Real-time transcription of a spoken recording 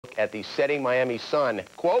At the setting Miami sun.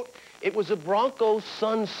 Quote, "It was a Broncos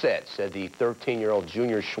sunset," said the 13-year-old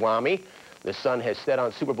junior Schwami. The sun has set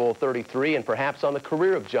on Super Bowl 33 and perhaps on the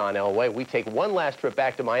career of John Elway. We take one last trip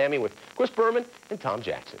back to Miami with Chris Berman and Tom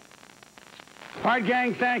Jackson. All right,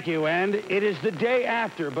 gang, thank you. And it is the day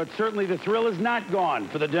after, but certainly the thrill is not gone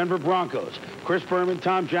for the Denver Broncos. Chris Berman,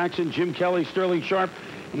 Tom Jackson, Jim Kelly, Sterling Sharp,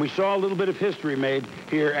 and we saw a little bit of history made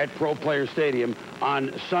here at Pro Player Stadium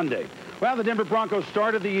on Sunday. Well, the Denver Broncos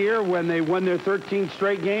started the year when they won their 13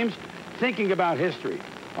 straight games, thinking about history.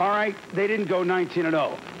 All right, they didn't go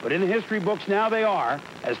 19-0, but in the history books now they are,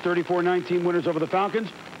 as 34-19 winners over the Falcons,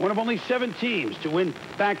 one of only 7 teams to win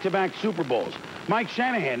back-to-back Super Bowls. Mike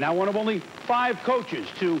Shanahan, now one of only 5 coaches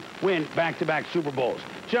to win back-to-back Super Bowls.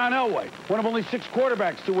 John Elway, one of only 6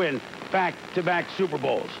 quarterbacks to win back-to-back Super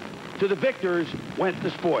Bowls. To the victors went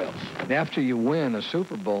the spoils. After you win a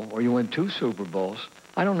Super Bowl, or you win 2 Super Bowls,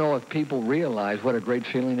 I don't know if people realize what a great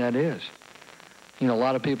feeling that is. You know, a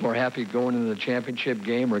lot of people are happy going into the championship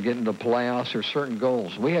game or getting to the playoffs or certain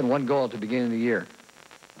goals. We had one goal at the beginning of the year.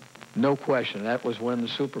 No question. That was win the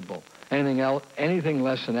Super Bowl. Anything else, anything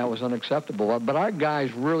less than that was unacceptable. But our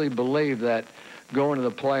guys really believe that going to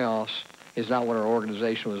the playoffs is not what our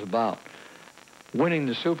organization was about. Winning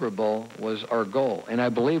the Super Bowl was our goal. And I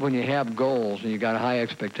believe when you have goals and you got high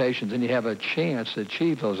expectations, and you have a chance to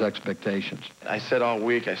achieve those expectations. I said all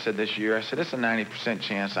week, I said this year, I said it's a 90%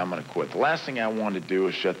 chance I'm going to quit. The last thing I want to do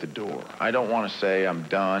is shut the door. I don't want to say I'm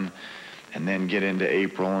done and then get into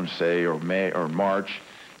April and say, or May or March,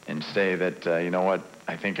 and say that, you know what,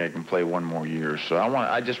 I think I can play one more year. So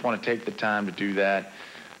I just want to take the time to do that.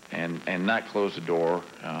 And not close the door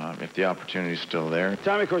if the opportunity is still there.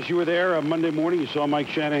 Tommy, of course, you were there on Monday morning. You saw Mike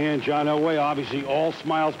Shanahan, John Elway, obviously all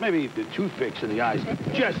smiles, maybe the toothpicks in the eyes,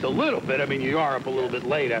 just a little bit. I mean, you are up a little bit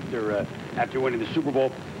late after winning the Super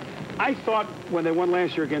Bowl. I thought when they won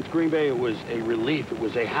last year against Green Bay, it was a relief. It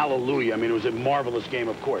was a hallelujah. I mean, it was a marvelous game,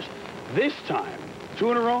 of course. This time,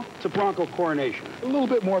 2 in a row, it's a Bronco coronation. A little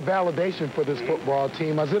bit more validation for this football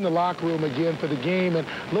team. I was in the locker room again for the game, and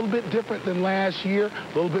a little bit different than last year,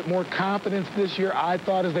 a little bit more confidence this year, I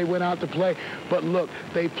thought, as they went out to play. But look,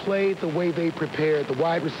 they played the way they prepared. The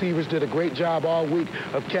wide receivers did a great job all week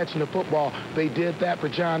of catching the football. They did that for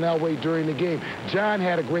John Elway during the game. John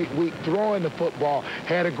had a great week throwing the football,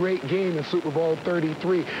 had a great game in Super Bowl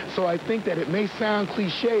 33. So I think that it may sound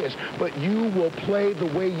cliche-ish, but you will play the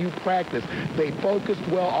way you practice. They focused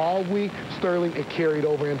well all week, Sterling, it carried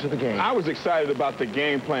over into the game. I was excited about the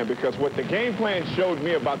game plan because what the game plan showed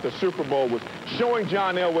me about the Super Bowl was showing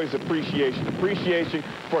John Elway's appreciation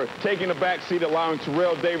for taking the back seat, allowing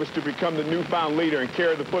Terrell Davis to become the newfound leader and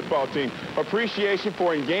carry the football team. Appreciation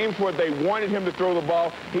for in games where they wanted him to throw the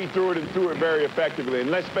ball, he threw it and threw it very effectively. And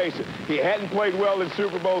let's face it, he hadn't played well in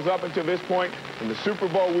Super Bowls up until this point. In the Super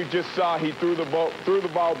Bowl we just saw, he threw the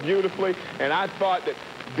ball beautifully, and I thought that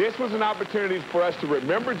this was an opportunity for us to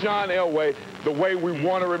remember John Elway the way we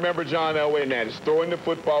want to remember John Elway, and that is throwing the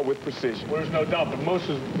football with precision. Well, there's no doubt that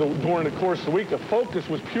during the course of the week, the focus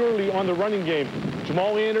was purely on the running game.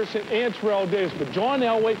 Jamal Anderson and Terrell Davis. But John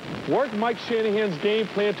Elway worked Mike Shanahan's game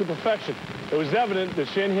plan to perfection. It was evident that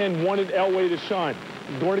Shanahan wanted Elway to shine.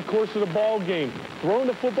 During the course of the ball game, throwing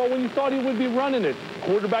the football when you thought he would be running it.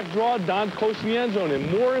 Quarterback draw, down close to the end zone. And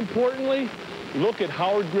more importantly, look at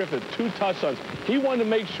Howard Griffith, 2 touchdowns. He wanted to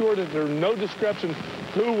make sure that there were no discrepancies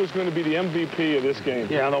who was going to be the MVP of this game.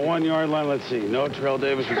 Yeah, on the 1-yard line, let's see. No Terrell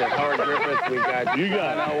Davis, we got Howard Griffith, we got John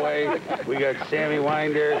Elway, we got Sammy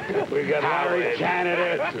Winder, we got Larry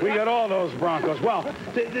Canada, we got all those Broncos. Well,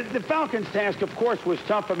 the Falcons' task, of course, was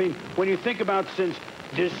tough. I mean, when you think about since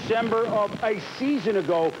December of a season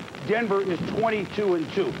ago, Denver is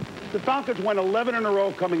 22-2. The Falcons went 11 in a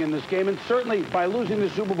row coming in this game, and certainly by losing the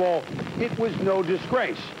Super Bowl, it was no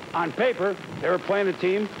disgrace. On paper, they were playing a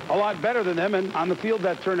team a lot better than them, and on the field,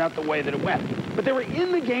 that turned out the way that it went. But they were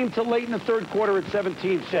in the game till late in the third quarter at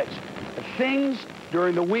 17-6. Things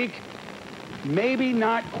during the week, maybe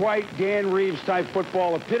not quite Dan Reeves-type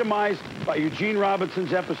football, epitomized by Eugene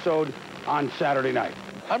Robinson's episode on Saturday night.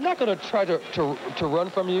 I'm not going to try to run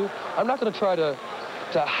from you. I'm not going to try to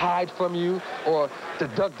hide from you or to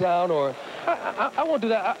duck down, or I won't do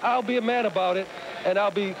that. I'll be a man about it, and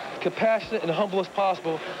I'll be compassionate and humble as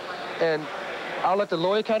possible, and I'll let the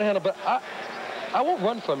lawyer kind of handle it, but I won't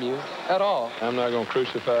run from you at all. I'm not going to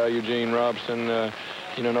crucify Eugene Robinson.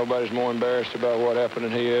 You know, nobody's more embarrassed about what happened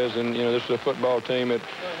than he is, and, you know, this is a football team that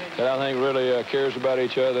I think really cares about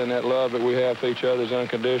each other, and that love that we have for each other is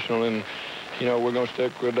unconditional, and you know, we're going to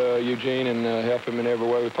stick with Eugene and help him in every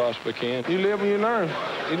way we possibly can. You live and you learn.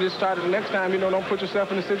 You just try to, the next time, you know, don't put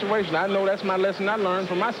yourself in a situation. I know that's my lesson I learned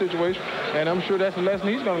from my situation, and I'm sure that's the lesson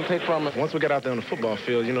he's going to take from it. Once we got out there on the football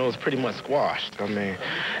field, you know, it's pretty much squashed. I mean,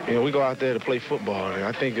 you know, we go out there to play football, and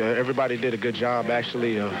I think everybody did a good job,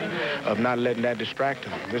 actually, of not letting that distract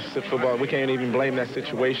them. This is football. We can't even blame that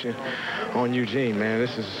situation on Eugene, man.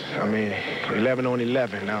 This is, I mean, 11 on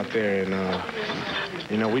 11 out there,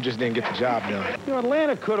 and, you know, we just didn't get the job done. You know,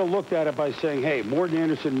 Atlanta could have looked at it by saying, hey, Morton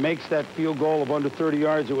Anderson makes that field goal of under 30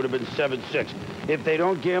 yards, it would have been 7-6. If they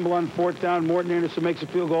don't gamble on fourth down, Morton Anderson makes a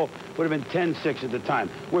field goal, would have been 10-6 at the time.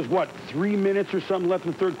 Was what, 3 minutes or something left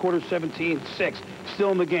in the third quarter, 17-6,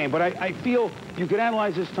 still in the game. But I feel you could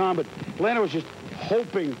analyze this, Tom, but Atlanta was just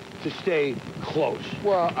hoping to stay close.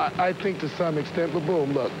 Well, I think to some extent, but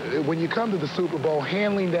boom, look, when you come to the Super Bowl,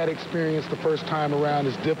 handling that experience the first time around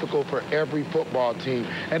is difficult for every football team,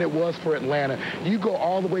 and it was for Atlanta. You go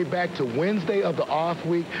all the way back to Wednesday of the off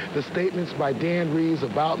week, the statements by Dan Reeves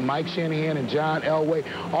about Mike Shanahan and John Elway,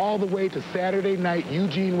 all the way to Saturday night,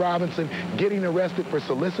 Eugene Robinson getting arrested for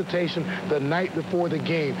solicitation the night before the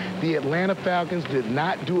game. The Atlanta Falcons did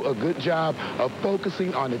not do a good job of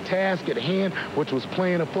focusing on the task at hand, which was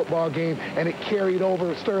playing a football game, and it carried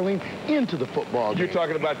over, Sterling, into the football game. You're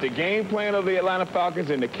talking about the game plan of the Atlanta Falcons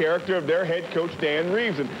and the character of their head coach, Dan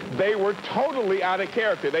Reeves, and they were totally out of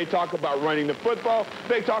character. They talk about running the football.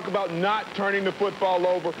 They talk about not turning the football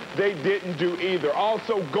over. They didn't do either.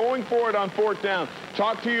 Also, going for it on fourth down.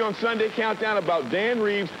 Talk to you on Sunday Countdown about Dan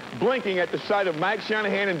Reeves blinking at the sight of Mike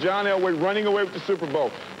Shanahan and John Elway running away with the Super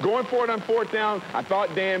Bowl. Going for it on fourth down, I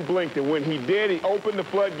thought Dan blinked, and when he did, he opened the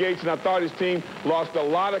floodgates, and I thought his team lost a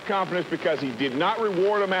lot of confidence because he did not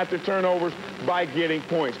reward them after turnovers by getting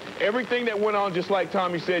points. Everything that went on, just like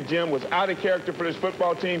Tommy said, Jim, was out of character for this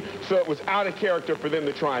football team, so it was out of character for them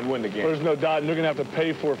to try and win the game. There's no doubt, and they're going to have to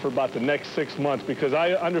pay for it for about the next 6 months, because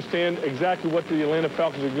I understand exactly what the Atlanta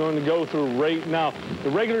Falcons are going to go through right now.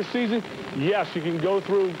 The regular season, yes, you can go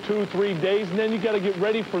through 2-3 days, and then you got to get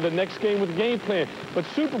ready for the next game with a game plan. But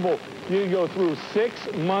Super Bowl, you go through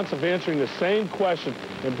 6 months of answering the same question,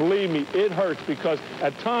 and believe me, it hurts, because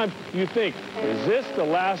at times you think, is this the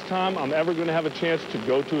last time I'm ever going to have a chance to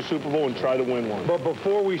go to a Super Bowl and try to win one? But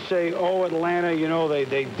before we say, oh, Atlanta, you know, they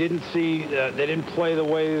didn't see, they didn't play the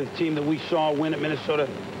way the team that we saw win at Minnesota.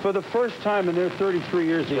 For the first time in their 33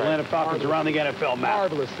 years, the Atlanta Falcons are on the NFL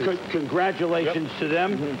map. Marvelous season. Congratulations to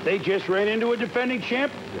them. They just ran into a defending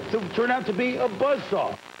champ that turned out to be a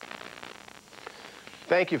buzzsaw.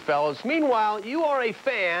 Thank you, fellas. Meanwhile, you are a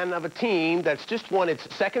fan of a team that's just won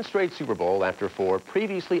its second straight Super Bowl after 4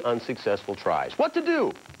 previously unsuccessful tries. What to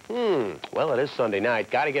do? Well, it is Sunday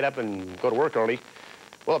night. Got to get up and go to work early.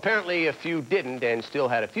 Well, apparently a few didn't and still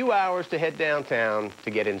had a few hours to head downtown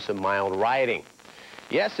to get in some mild rioting.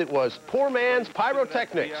 Yes, it was poor man's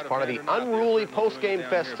pyrotechnics, part of the unruly post-game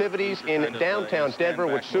festivities in downtown Denver,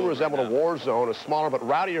 which soon resembled a war zone. A smaller but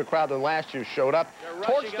rowdier crowd than last year showed up,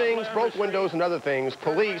 torched things, broke windows, and other things.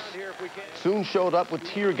 Police soon showed up with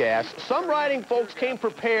tear gas. Some rioting folks came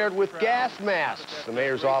prepared with gas masks. The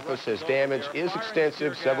mayor's office says damage is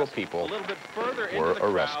extensive. Several people were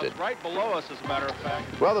arrested. Right below us, as a matter of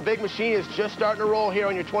fact. Well, the big machine is just starting to roll here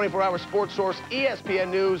on your 24-hour sports source, ESPN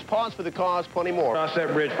News. Pause for the cause, plenty more.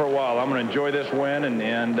 That bridge for a while. I'm going to enjoy this win,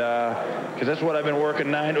 and because that's what I've been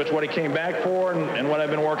working it's what he came back for, and what I've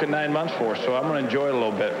been working 9 months for. So I'm going to enjoy it a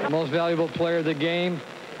little bit. Most valuable player of the game.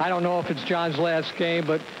 I don't know if it's John's last game,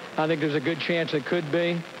 but I think there's a good chance it could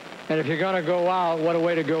be. And if you're going to go out, what a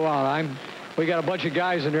way to go out. We got a bunch of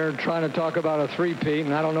guys in there trying to talk about a three-peat,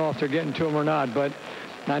 and I don't know if they're getting to him or not, but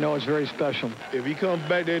I know it's very special. If he comes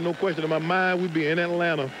back, there's no question in my mind we'd be in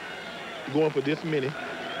Atlanta going for this many.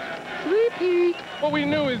 Repeat. What we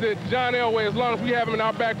knew is that John Elway, as long as we have him in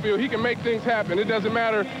our backfield, he can make things happen. It doesn't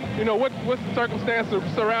matter, you know, what's the circumstances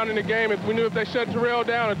surrounding the game. If we knew if they shut Terrell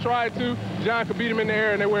down or tried to, John could beat him in the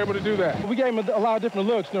air, and they were able to do that. We gave him a lot of different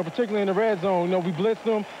looks, you know, particularly in the red zone. You know, we blitzed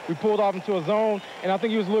him, we pulled off into a zone, and I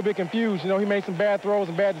think he was a little bit confused. You know, he made some bad throws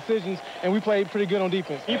and bad decisions, and we played pretty good on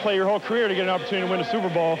defense. You play your whole career to get an opportunity to win a Super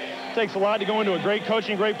Bowl. It takes a lot to go into a great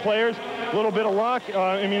coaching, great players, a little bit of luck.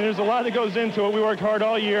 I mean, there's a lot that goes into it. We worked hard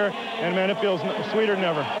all year, and, man, it feels sweeter than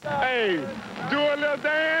ever. Hey, do a little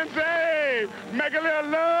dance, hey, make a little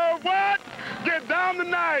love, what? Get down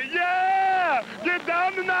tonight, yeah, get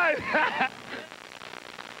down tonight.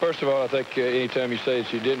 First of all, I think anytime you say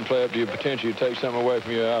that you didn't play up to your potential, you take something away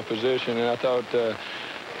from your opposition, and I thought,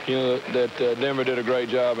 you know, that Denver did a great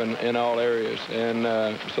job in all areas, and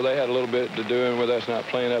so they had a little bit to do with us not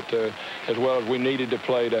playing up to as well as we needed to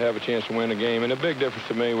play to have a chance to win the game. And the big difference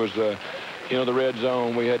to me was you know, the red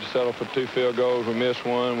zone. We had to settle for 2 field goals. We missed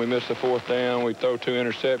one. We missed the 4th down. We throw 2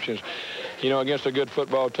 interceptions. You know, against a good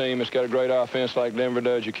football team that's got a great offense like Denver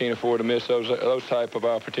does, you can't afford to miss those type of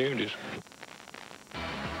opportunities.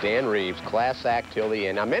 Dan Reeves, class act till the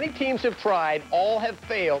end. Now, many teams have tried. All have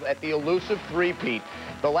failed at the elusive three-peat.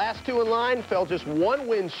 The last 2 in line fell just 1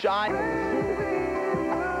 win shy.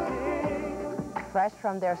 Fresh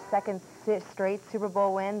from their second straight Super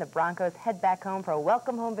Bowl win, the Broncos head back home for a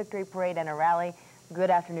welcome home victory parade and a rally. Good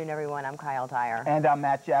afternoon, everyone. I'm Kyle Dyer. And I'm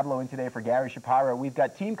Matt Jablow in today for Gary Shapiro. We've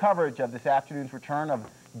got team coverage of this afternoon's return of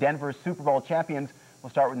Denver's Super Bowl champions. We'll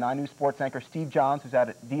start with 9 News sports anchor Steve Johns, who's out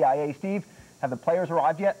at DIA. Steve, have the players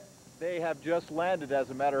arrived yet? They have just landed, as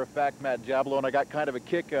a matter of fact, Matt Jablow, and I got kind of a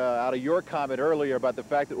kick out of your comment earlier about the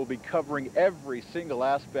fact that we'll be covering every single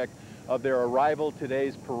aspect of their arrival,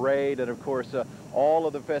 today's parade, and of course all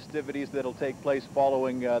of the festivities that'll take place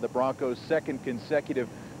following the Broncos' second consecutive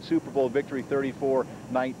Super Bowl victory,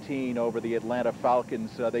 34-19 over the Atlanta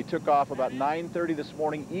Falcons. They took off about 9:30 this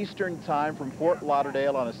morning Eastern time from Fort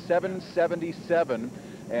Lauderdale on a 777,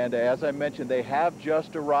 and as I mentioned, they have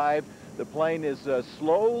just arrived. The plane is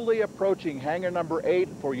slowly approaching hangar number 8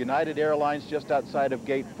 for United Airlines just outside of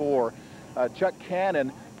gate 4. Chuck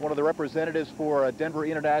Cannon, one of the representatives for Denver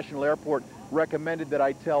International Airport, recommended that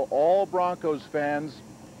I tell all Broncos fans,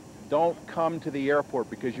 don't come to the airport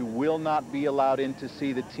because you will not be allowed in to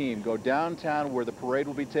see the team. Go downtown where the parade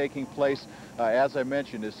will be taking place. As I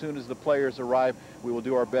mentioned, as soon as the players arrive, we will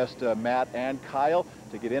do our best, Matt and Kyle,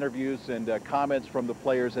 to get interviews and comments from the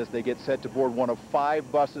players as they get set to board one of 5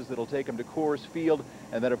 buses that'll take them to Coors Field,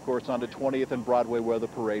 and then, of course, on to 20th and Broadway where the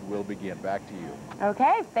parade will begin. Back to you.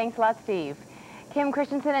 Okay, thanks a lot, Steve. Kim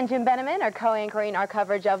Christensen and Jim Benneman are co-anchoring our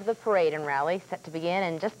coverage of the parade and rally, set to begin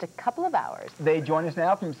in just a couple of hours. They join us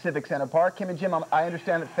now from Civic Center Park. Kim and Jim, I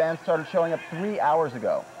understand that fans started showing up 3 hours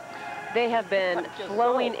ago. They have been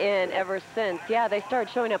flowing in ever since. Yeah, they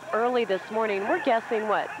started showing up early this morning. We're guessing,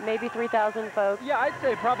 what, maybe 3,000 folks? Yeah, I'd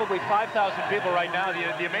say probably 5,000 people right now.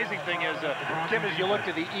 The amazing thing is, Kim, as you look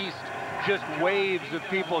to the east, just waves of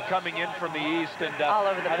people coming in from the east, and all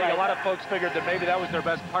over the place. I think a lot of folks figured that maybe that was their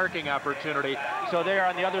best parking opportunity. So they are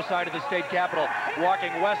on the other side of the state capitol,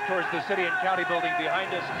 walking west towards the city and county building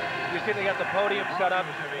behind us. You see they got the podium set up.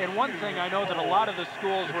 And one thing I know that a lot of the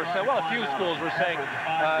schools were saying, well, a few schools were saying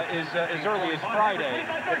is as early as Friday,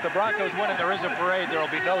 if the Broncos win and there is a parade, there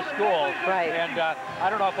will be no school. Right. And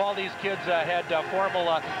I don't know if all these kids had formal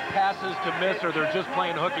passes to miss or they're just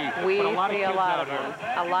playing hooky. We but a lot see of kids a lot out of them.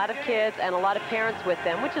 here. A lot of kids and a lot of parents with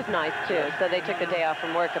them, which is nice too. So they took the day off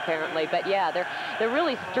from work apparently. But yeah, they're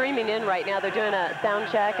really streaming in right now. They're doing a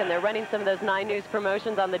sound check and they're running some of those 9 News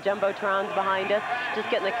promotions on the jumbotrons behind us, just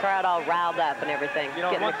getting the crowd all riled up and everything. You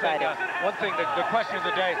know, getting excited. One thing, the question of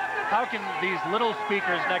the day, how can these little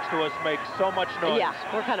speakers next to us make so much noise? Yeah,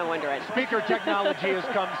 we're kind of wondering. Speaker technology has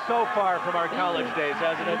come so far from our college days,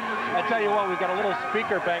 hasn't it? I tell you what, we've got a little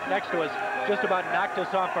speaker bank next to us, just about knocked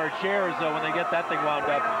us off our chairs when they get that thing wound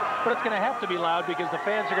up. But it's going to have to be loud because the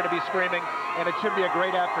fans are going to be screaming, and it should be a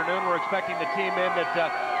great afternoon. We're expecting the team in at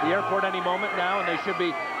the airport any moment now, and they should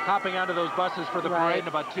be hopping onto those buses for the parade in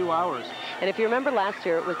about 2 hours. And if you remember last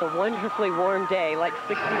year, it was a wonderfully warm day, like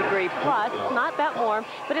 60-degree plus. It's not that warm,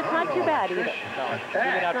 but it's not too bad either. No, it's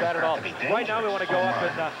really not bad at all. Right now, we want to go up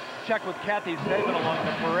and check with Kathy Saban along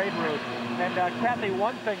the parade route. And Kathy,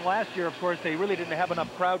 one thing last year, of course, they really didn't have enough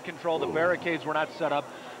crowd control. The barricades were not set up.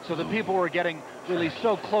 So the people were getting really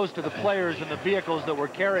so close to the players and the vehicles that were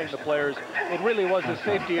carrying the players. It really was a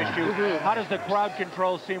safety issue. How does the crowd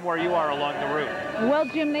control seem where you are along the route? Well,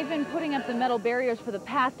 Jim, they've been putting up the metal barriers for the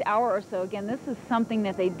past hour or so. Again, this is something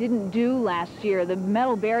that they didn't do last year. The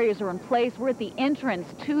metal barriers are in place. We're at the entrance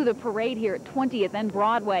to the parade here at 20th and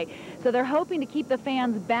Broadway. So they're hoping to keep the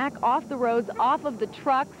fans back off the roads, off of the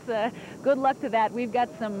trucks. Good luck to that. We've got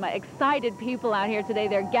some excited people out here today.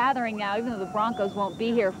 They're gathering now, even though the Broncos won't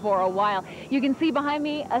be here for a while. You can see behind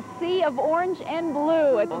me a sea of orange and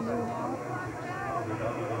blue.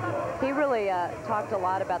 He really talked a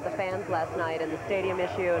lot about the fans last night and the stadium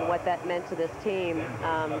issue and what that meant to this team.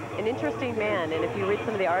 An interesting man, and if you read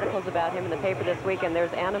some of the articles about him in the paper this weekend,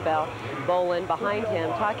 there's Annabelle Bolin behind him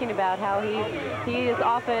talking about how he is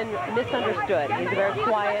often misunderstood. He's a very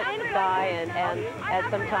quiet guy and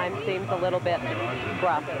sometimes seems a little bit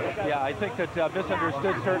gruff. Yeah, I think that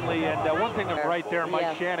misunderstood certainly, and one thing that's right there,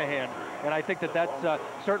 Mike Shanahan. And I think that that's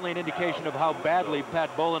certainly an indication of how badly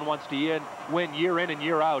Pat Bolin wants to win year in and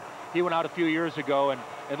year out. He went out a few years ago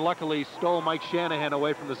and luckily stole Mike Shanahan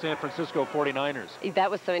away from the San Francisco 49ers. That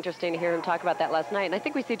was so interesting to hear him talk about that last night. And I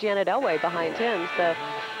think we see Janet Elway behind him, so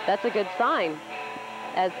that's a good sign.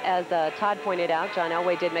 As Todd pointed out, John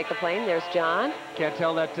Elway did make the play. There's John. Can't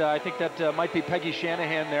tell that. I think that might be Peggy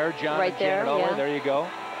Shanahan there. John right and there, Janet Elway. yeah. There you go.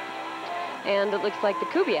 And it looks like the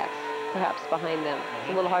Kubiaks perhaps behind them.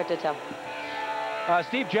 It's a little hard to tell.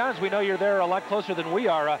 Steve Johns, we know you're there a lot closer than we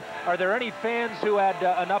are. Are there any fans who had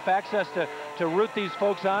enough access to root these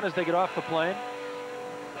folks on as they get off the plane?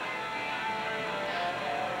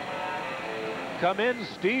 Come in,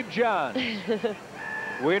 Steve Johns.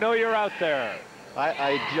 We know you're out there.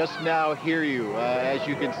 I just now hear you. As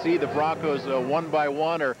you can see, the Broncos one by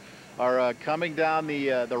one are coming down the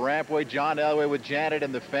rampway. John Elway with Janet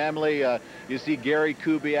and the family. You see Gary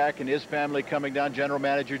Kubiak and his family coming down. General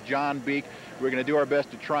Manager John Beek. We're going to do our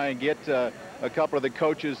best to try and get a couple of the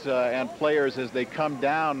coaches and players as they come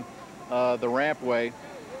down the rampway.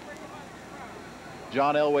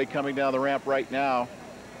 John Elway coming down the ramp right now.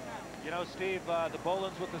 You know, Steve, the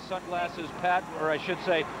Bolins with the sunglasses, Pat, or I should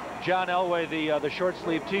say, John Elway, the short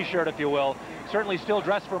sleeve T-shirt, if you will, certainly still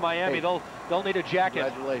dressed for Miami. Hey, they'll need a jacket.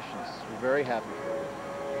 Congratulations. We're very happy for you.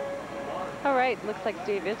 All right, looks like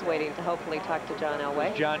Steve is waiting to hopefully talk to John Elway.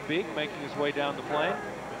 There's John Beek making his way down the plane.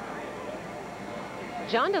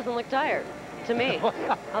 John doesn't look tired to me.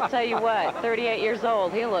 I'll tell you what, 38 years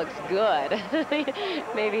old, he looks good.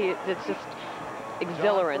 Maybe it's just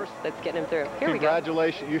exhilarance that's getting him through. Here we go.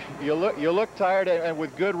 Congratulations. You look tired, and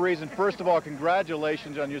with good reason. First of all,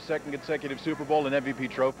 congratulations on your second consecutive Super Bowl and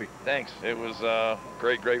MVP trophy. Thanks. It was a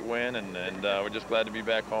great win, and we're just glad to be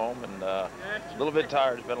back home. And a little bit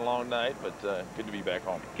tired. It's been a long night, but good to be back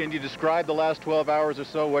home. Can you describe the last 12 hours or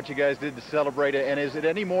so, what you guys did to celebrate it, and is it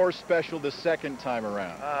any more special the second time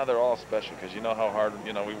around? They're all special because you know how hard,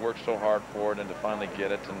 we worked so hard for it, and to finally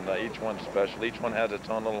get it, and each one's special. Each one has its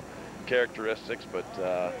own little characteristics, but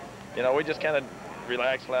we just kind of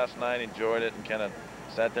relaxed last night, enjoyed it, and kind of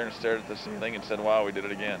sat there and stared at the ceiling and said, wow, we did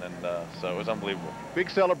it again. And so it was unbelievable. Big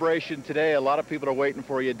celebration today. A lot of people are waiting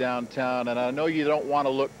for you downtown, and I know you don't want to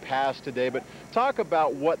look past today, but talk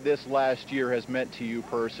about what this last year has meant to you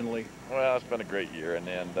personally. Well, it's been a great year, and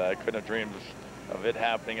I couldn't have dreamed of it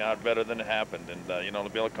happening out better than it happened. And to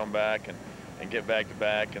be able to come back and get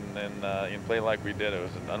back-to-back and then play like we did, it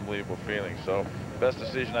was an unbelievable feeling. So best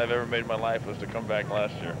decision I've ever made in my life was to come back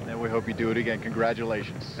last year. And we hope you do it again.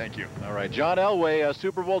 Congratulations. Thank you. All right, John Elway, a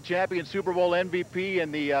Super Bowl champion, Super Bowl MVP,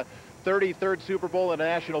 and the 33rd Super Bowl in the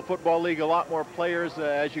National Football League. A lot more players,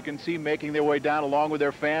 as you can see, making their way down along with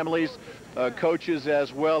their families, coaches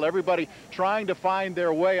as well. Everybody trying to find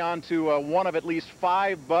their way onto one of at least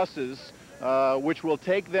 5 buses, which will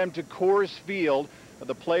take them to Coors Field.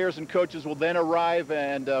 The players and coaches will then arrive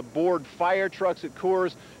and board fire trucks at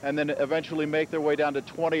Coors and then eventually make their way down to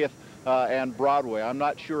 20th and Broadway. I'm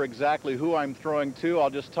not sure exactly who I'm throwing to. I'll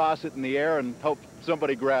just toss it in the air and hope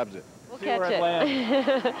somebody grabs it. We'll catch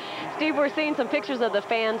it. Steve, we're seeing some pictures of the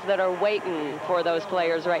fans that are waiting for those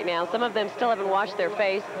players right now. Some of them still haven't washed their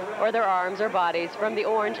face or their arms or bodies from the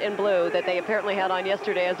orange and blue that they apparently had on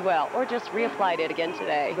yesterday as well, or just reapplied it again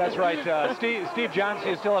today. That's right. Steve Johns, do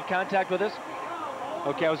you still have contact with us?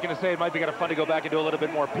 Okay, I was going to say it might be kind of fun to go back and do a little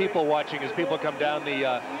bit more people watching as people come down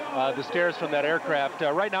the stairs from that aircraft.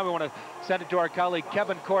 Right now we want to send it to our colleague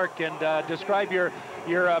Kevin Cork and describe your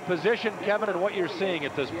position, Kevin, and what you're seeing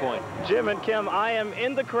at this point. Jim and Kim, I am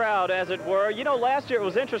in the crowd, as it were. You know, last year it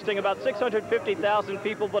was interesting, about 650,000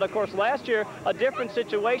 people, but of course last year a different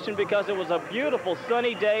situation because it was a beautiful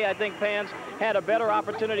sunny day. I think fans had a better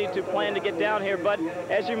opportunity to plan to get down here, but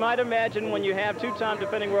as you might imagine, when you have 2-time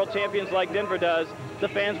defending world champions like Denver does, the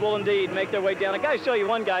fans will indeed make their way down. I got to show you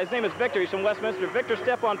one guy. His name is Victor. He's from Westminster. Victor,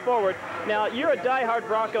 step on forward. Now, you're a diehard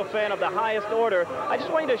Bronco fan of the highest order. I just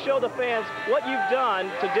want you to show the fans what you've done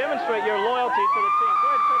to demonstrate your loyalty to the team. Go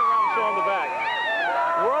ahead and turn around and show them the back.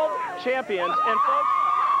 World champions. And, folks,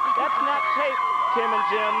 that's not tape, Tim and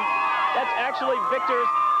Jim. That's actually Victor's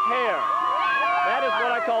hair. That is what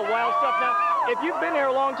I call wild stuff. Now, if you've been here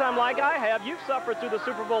a long time like I have, you've suffered through the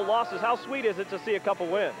Super Bowl losses. How sweet is it to see a couple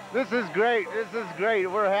wins? This is great. This is great.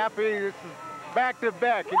 We're happy. This is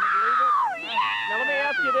back-to-back. Can you believe it? Now, let me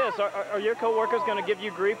ask you this. Are your coworkers going to give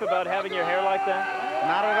you grief about having your hair like that?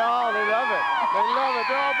 Not at all. They love it. They love it.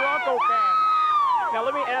 They're all Bronco fans. Now,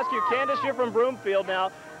 let me ask you, Candace, you're from Broomfield.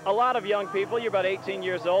 Now, a lot of young people, you're about 18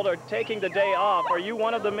 years old, are taking the day off. Are you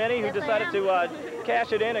one of the many who decided to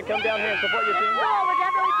cash it in and come down here and support your team? No, we're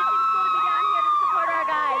definitely just going to be down here to support our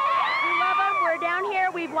guys. We love them. We're down here.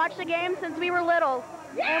 We've watched the game since we were little.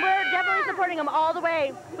 And we're definitely supporting him all the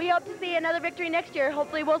way. We hope to see another victory next year.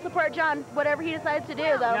 Hopefully we'll support John, whatever he decides to do,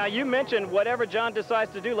 though. Now, you mentioned whatever John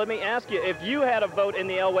decides to do. Let me ask you, if you had a vote in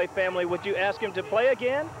the Elway family, would you ask him to play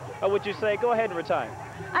again? or would you say go ahead and retire?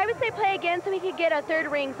 I would say play again so he could get a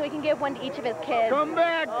third ring so he can give one to each of his kids. Come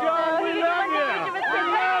back, John. We love you.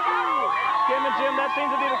 Kim and Jim, that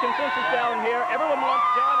seems to be the consensus down here. Everyone wants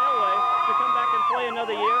John Elway to come back and play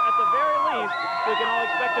another year. At the very least, we can all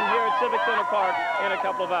expect him here at Civic Center Park in a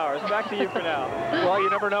couple of hours. Back to you for now. Well, you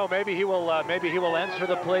never know. Maybe he will answer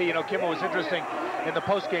the plea. You know, Kim, it was interesting in the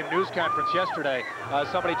post-game news conference yesterday.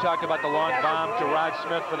 Somebody talked about the long bomb to Rod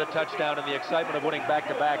Smith for the touchdown and the excitement of winning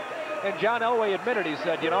back-to-back. And John Elway admitted, he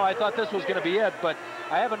said, you know, I thought this was going to be it, but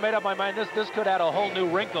I haven't made up my mind. This could add a whole new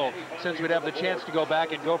wrinkle since we'd have the chance to go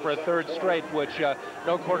back and go for a third straight, which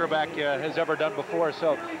no quarterback has ever done before.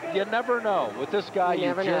 So you never know. With this guy,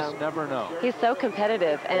 you just never know. He's so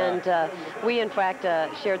competitive. And we, in fact,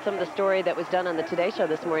 shared some of the story that was done on the Today Show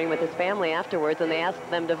this morning with his family afterwards, and they asked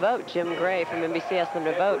them to vote. Jim Gray from NBC asked them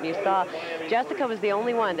to vote. And you saw Jessica was the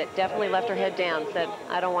only one that definitely left her head down, said,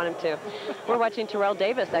 I don't want him to. We're watching Terrell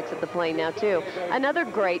Davis exit the plane now, too. Another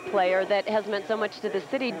great player that has meant so much to the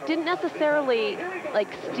city. Didn't necessarily, like,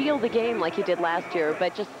 steal the game like he did last year,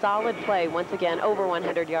 but just solid play once again, over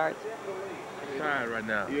 100 yards. I'm tired right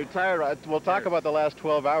now. You're tired. We'll talk about the last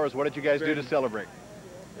 12 hours. What did you guys do to celebrate?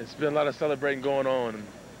 It's been a lot of celebrating going on,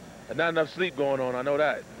 and not enough sleep going on. I know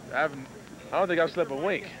that. I don't think I've slept a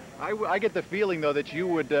wink. I get the feeling, though, that you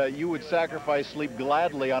would sacrifice sleep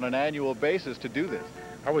gladly on an annual basis to do this.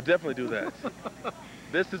 I would definitely do that.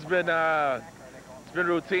 This has been it's been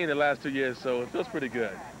routine the last 2 years, so it feels pretty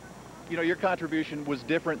good. You know, your contribution was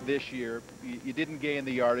different this year. You didn't gain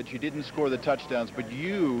the yardage, you didn't score the touchdowns, but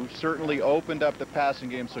you certainly opened up the passing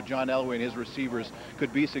game so John Elway and his receivers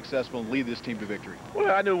could be successful and lead this team to victory.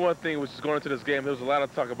 Well, I knew one thing, which is going into this game, there was a lot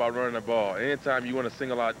of talk about running the ball. Anytime you want to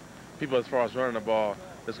single out people as far as running the ball,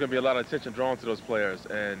 there's going to be a lot of attention drawn to those players.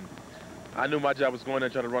 And I knew my job was going in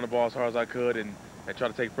and trying to run the ball as hard as I could and try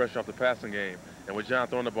to take pressure off the passing game. And with John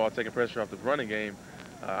throwing the ball, taking pressure off the running game,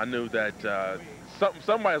 I knew that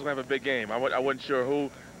somebody was going to have a big game. I wasn't sure who,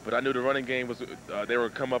 but I knew the running game was, they were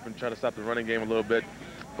come up and try to stop the running game a little bit.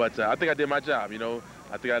 But I think I did my job, you know.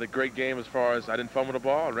 I think I had a great game as far as I didn't fumble the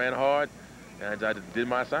ball, I ran hard, and I did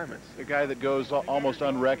my assignments. The guy that goes almost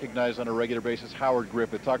unrecognized on a regular basis, Howard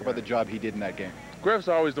Griffith. Talk about the job he did in that game. Griffith's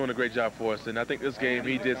always doing a great job for us, and I think this game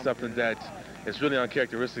he did something that is really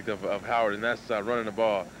uncharacteristic of Howard, and that's running the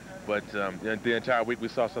ball. But the entire week we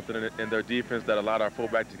saw something in their defense that allowed our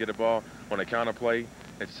fullback to get the ball on a counter play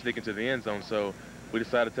and sneak into the end zone. So we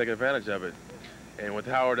decided to take advantage of it. And with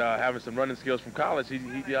Howard having some running skills from college, he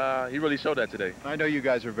really showed that today. I know you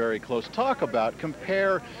guys are very close.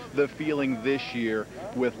 Compare the feeling this year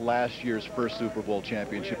with last year's first Super Bowl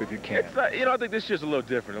championship, if you can. You know, I think this year's a little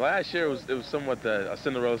different. Last year it was somewhat a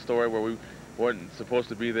Cinderella story where we weren't supposed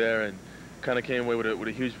to be there and kind of came away with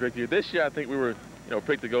a huge victory. This year, I think we were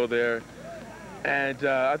picked to go there, and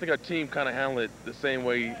I think our team kind of handled it the same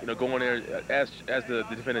way, going there as the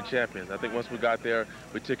defending champions. I think once we got there,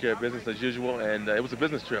 we took care of business as usual, and it was a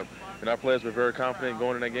business trip, and our players were very confident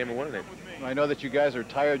going in that game and winning it. I know that you guys are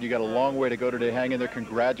tired. You got a long way to go today. Hang in there.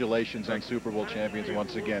 Congratulations on Super Bowl champions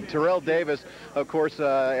once again. Terrell Davis, of course,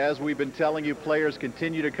 as we've been telling you, players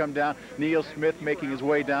continue to come down. Neil Smith making his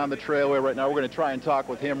way down the trailway right now. We're going to try and talk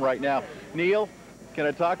with him right now. Neil, can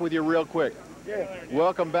I talk with you real quick? Yeah.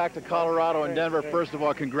 Welcome back to Colorado and Denver. First of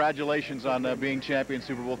all, congratulations on being champion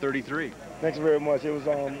Super Bowl 33. Thanks very much. It was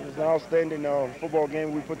an outstanding football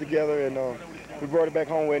game we put together, and we brought it back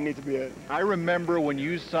home where it needs to be at. I remember when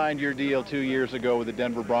you signed your deal 2 years ago with the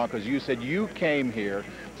Denver Broncos, you said you came here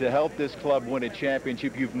to help this club win a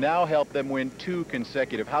championship. You've now helped them win 2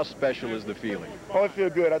 consecutive. How special is the feeling? Oh, it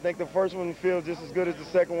feels good. I think the first one feels just as good as the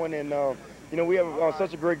second one, and we have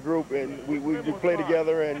such a great group, and we play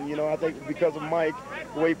together, and I think because of Mike,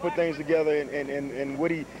 the way he put things together and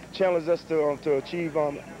what he challenged us to achieve,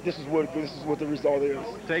 this is what the result is.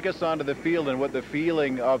 Take us onto the field and what the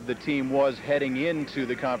feeling of the team was heading into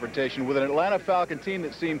the confrontation with an Atlanta Falcon team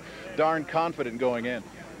that seemed darn confident going in.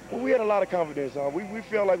 Well, we had a lot of confidence. We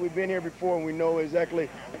feel like we've been here before, and we know exactly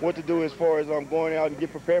what to do as far as going out and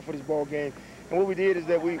get prepared for this ball game. And what we did is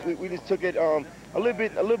that we just took it a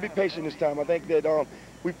little bit patient this time. I think that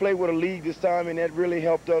we played with a lead this time, and that really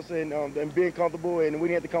helped us in being comfortable, and we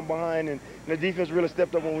didn't have to come behind, and the defense really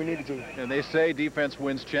stepped up when we needed to. And they say defense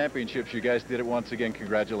wins championships. You guys did it once again.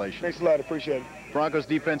 Congratulations. Thanks a lot. Appreciate it. Broncos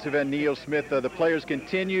defensive end Neil Smith. The players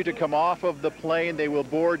continue to come off of the plane. They will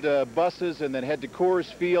board buses and then head to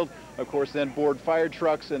Coors Field. Of course, then board fire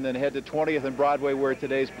trucks and then head to 20th and Broadway, where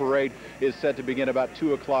today's parade is set to begin about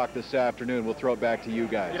 2 o'clock this afternoon. We'll throw it back to you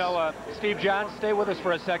guys. You know, Steve Johns, stay with us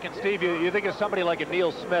for a second. Steve, you think of somebody like a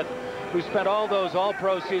Neil Smith who spent all those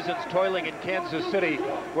all-pro seasons toiling in Kansas City,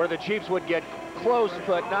 where the Chiefs would get close,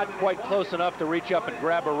 but not quite close enough to reach up and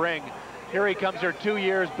grab a ring. Here he comes here 2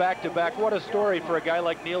 years back-to-back. What a story for a guy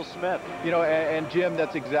like Neil Smith. You know, and Jim,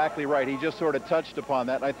 that's exactly right. He just sort of touched upon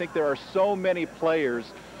that. And I think there are so many players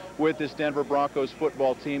with this Denver Broncos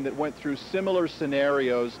football team that went through similar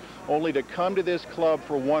scenarios, only to come to this club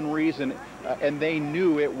for one reason, and they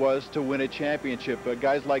knew it was to win a championship.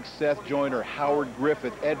 Guys like Seth Joyner, Howard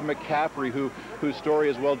Griffith, Ed McCaffrey, whose story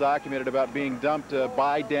is well documented about being dumped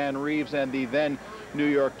by Dan Reeves and the then New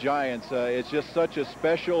York Giants. It's just such a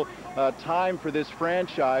special time for this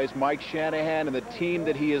franchise. Mike Shanahan and the team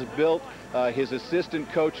that he has built, his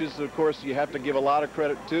assistant coaches, of course, you have to give a lot of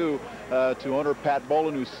credit to owner Pat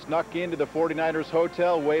Bowlen, who snuck into the 49ers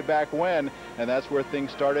hotel way back when, and that's where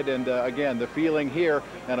things started. And again, the feeling here,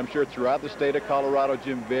 and I'm sure throughout the state of Colorado,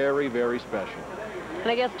 Jim, very, very special. And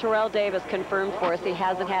I guess Terrell Davis confirmed for us he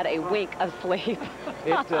hasn't had a wink of sleep.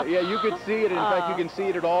 Yeah, you could see it. In fact, you can see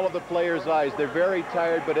it in all of the players' eyes. They're very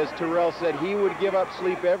tired, but as Terrell said, he would give up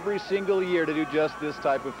sleep every single year to do just this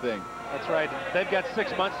type of thing. That's right. They've got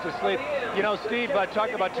 6 months to sleep. You know, Steve,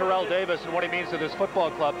 talking about Terrell Davis and what he means to this football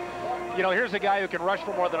club. You know, here's a guy who can rush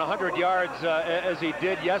for more than 100 yards as he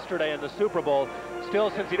did yesterday in the Super Bowl.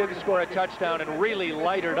 Still, since he didn't score a touchdown and really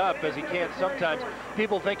lighted up as he can sometimes,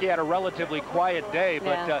 people think he had a relatively quiet day.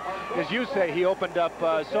 But as you say, he opened up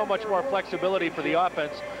so much more flexibility for the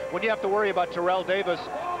offense. When you have to worry about Terrell Davis,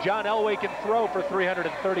 John Elway can throw for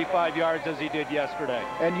 335 yards as he did yesterday.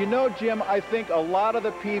 And you know, Jim, I think a lot of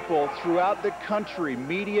the people throughout the country,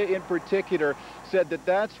 media in particular, said that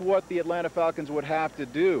that's what the Atlanta Falcons would have to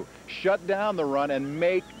do. Shut down the run and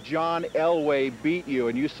make John Elway beat you.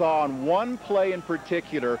 And you saw on one play in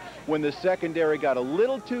particular when the secondary got a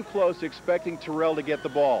little too close, expecting Terrell to get the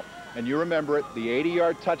ball. And you remember it, the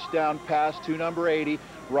 80-yard touchdown pass to number 80,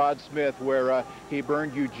 Rod Smith, where he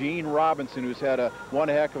burned Eugene Robinson, who's had one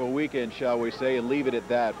heck of a weekend, shall we say, and leave it at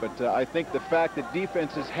that. But I think the fact that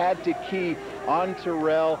defenses had to key on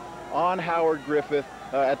Terrell, on Howard Griffith,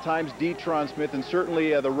 at times Detron Smith, and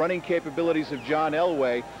certainly the running capabilities of John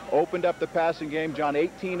Elway opened up the passing game. John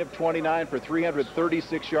 18 of 29 for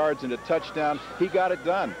 336 yards and a touchdown. He got it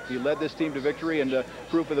done. He led this team to victory, and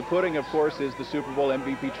proof of the pudding, of course, is the Super Bowl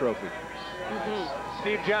MVP trophy.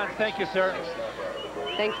 Steve Johns, thank you, sir.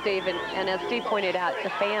 Thanks, Steve. And as Steve pointed out, the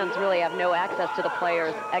fans really have no access to the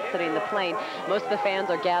players exiting the plane. Most of the fans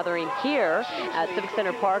are gathering here at Civic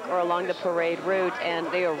Center Park or along the parade route, and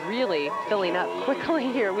they are really filling up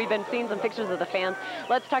quickly here. We've been seeing some pictures of the fans.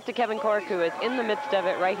 Let's talk to Kevin Cork, who is in the midst of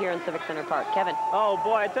it right here in Civic Center Park. Kevin. Oh,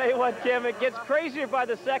 boy, I tell you what, Kim, it gets crazier by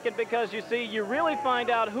the second because, you see, you really find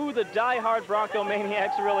out who the die-hard Bronco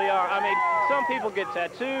maniacs really are. I mean, some people get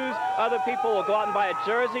tattoos, other people will go out and buy a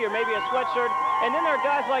jersey or maybe a sweatshirt, and then there are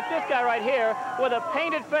guys like this guy right here with a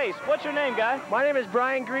painted face. What's your name, guy? My name is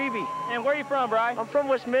Brian Greavy. And where are you from, Brian? I'm from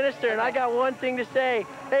Westminster, and I got one thing to say.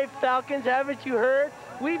 Hey, Falcons, haven't you heard?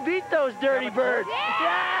 We beat those dirty birds.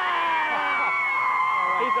 Yeah!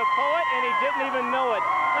 He's a poet, and he didn't even know it.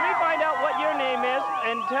 Let me find out what your name is,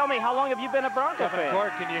 and tell me, how long have you been a Bronco fan?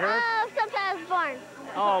 Cork, can you hear us? Sometimes born.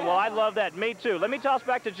 Oh, well, I love that. Me too. Let me toss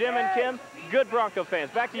back to Jim and Kim. Good Bronco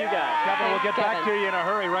fans. Back to you guys. Kevin, we'll get back to you in a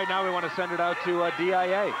hurry. Right now, we want to send it out to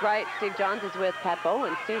DIA. Right. Steve Johns is with Pat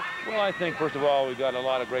Bowlen. Steve. Well, I think, first of all, we've got a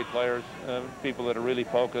lot of great players, people that are really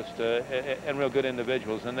focused and real good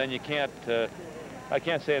individuals. And then you can't, I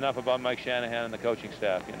can't say enough about Mike Shanahan and the coaching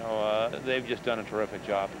staff. You know, they've just done a terrific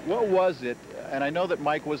job. What was it? And I know that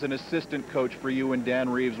Mike was an assistant coach for you and Dan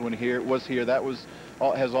Reeves when was here. That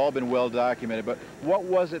has all been well documented. But what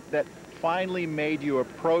was it that finally made you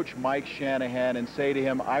approach Mike Shanahan and say to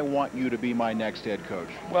him, I want you to be my next head coach?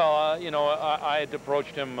 Well, you know, I had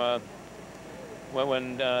approached him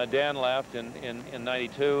when Dan left in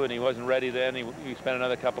 '92, and he wasn't ready then. He spent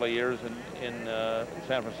another couple of years in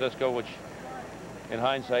San Francisco, which in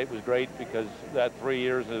hindsight was great because that 3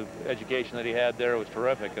 years of education that he had there was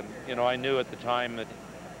terrific. And, you know, I knew at the time that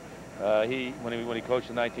when he coached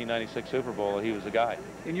the 1996 Super Bowl, he was the guy.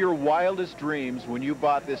 In your wildest dreams, when you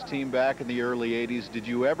bought this team back in the early 80s, did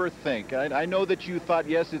you ever think, I know that you thought,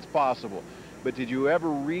 yes, it's possible, but did you ever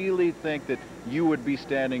really think that you would be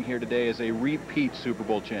standing here today as a repeat Super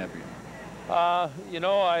Bowl champion? You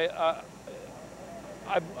know,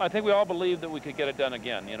 I think we all believed that we could get it done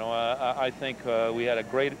again. You know, I think we had a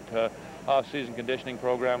great off-season conditioning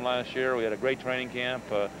program last year. We had a great training camp.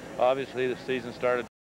 Obviously, the season started